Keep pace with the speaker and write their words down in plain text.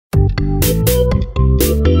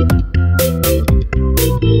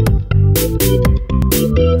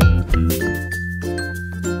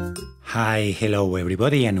Hello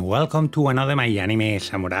everybody and welcome to another My Anime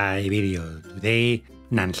Samurai video. Today,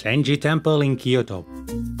 Nanzen-ji Temple in Kyoto.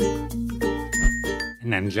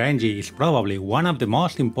 Nanzen-ji is probably one of the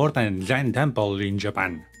most important Zen temples in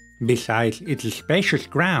Japan. Besides its spacious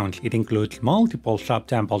grounds, it includes multiple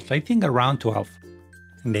sub-temples, I think around 12.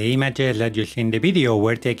 The images that you see in the video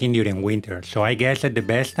were taken during winter, so I guess that the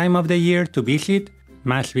best time of the year to visit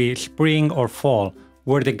must be spring or fall,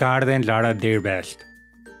 where the gardens are at their best.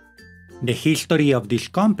 The history of this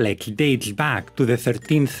complex dates back to the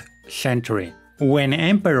 13th century, when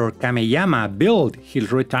Emperor Kameyama built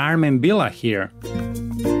his retirement villa here.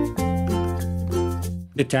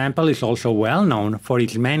 The temple is also well known for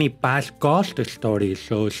its many past ghost stories,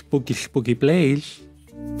 so spooky place.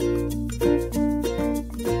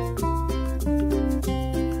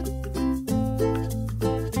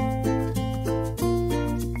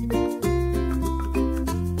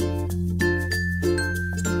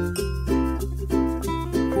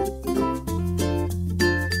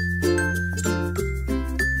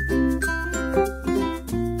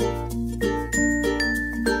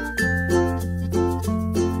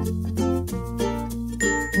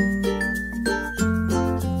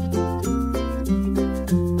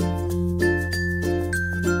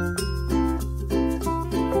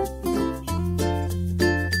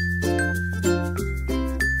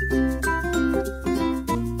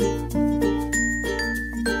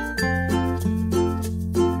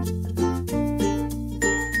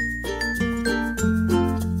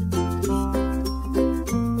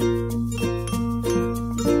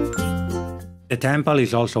 The temple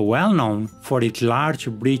is also well known for its large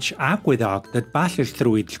bridge aqueduct that passes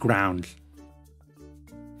through its grounds.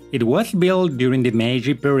 It was built during the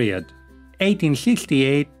Meiji period,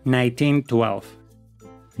 1868-1912.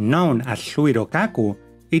 Known as Suirokaku,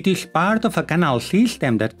 it is part of a canal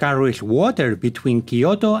system that carries water between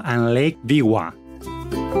Kyoto and Lake Biwa.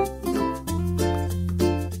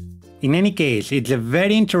 In any case, it's a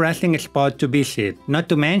very interesting spot to visit, not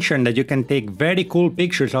to mention that you can take very cool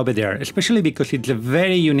pictures over there, especially because it's a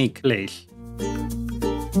very unique place.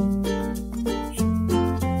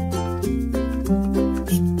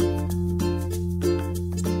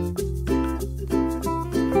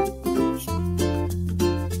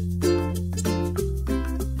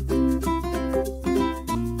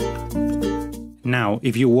 Now,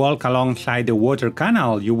 if you walk alongside the water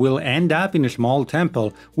canal, you will end up in a small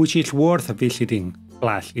temple, which is worth visiting,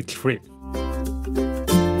 plus it's free.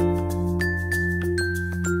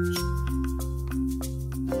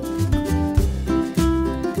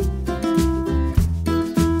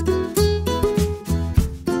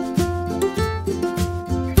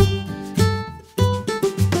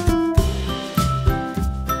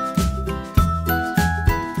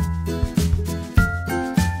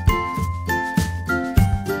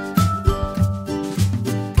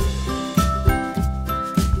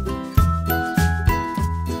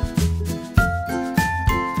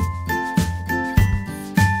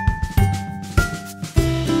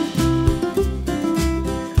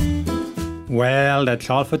 Well, that's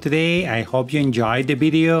all for today. I hope you enjoyed the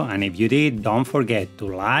video, and if you did, don't forget to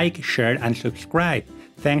like, share and subscribe.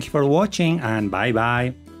 Thanks for watching and bye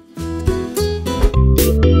bye.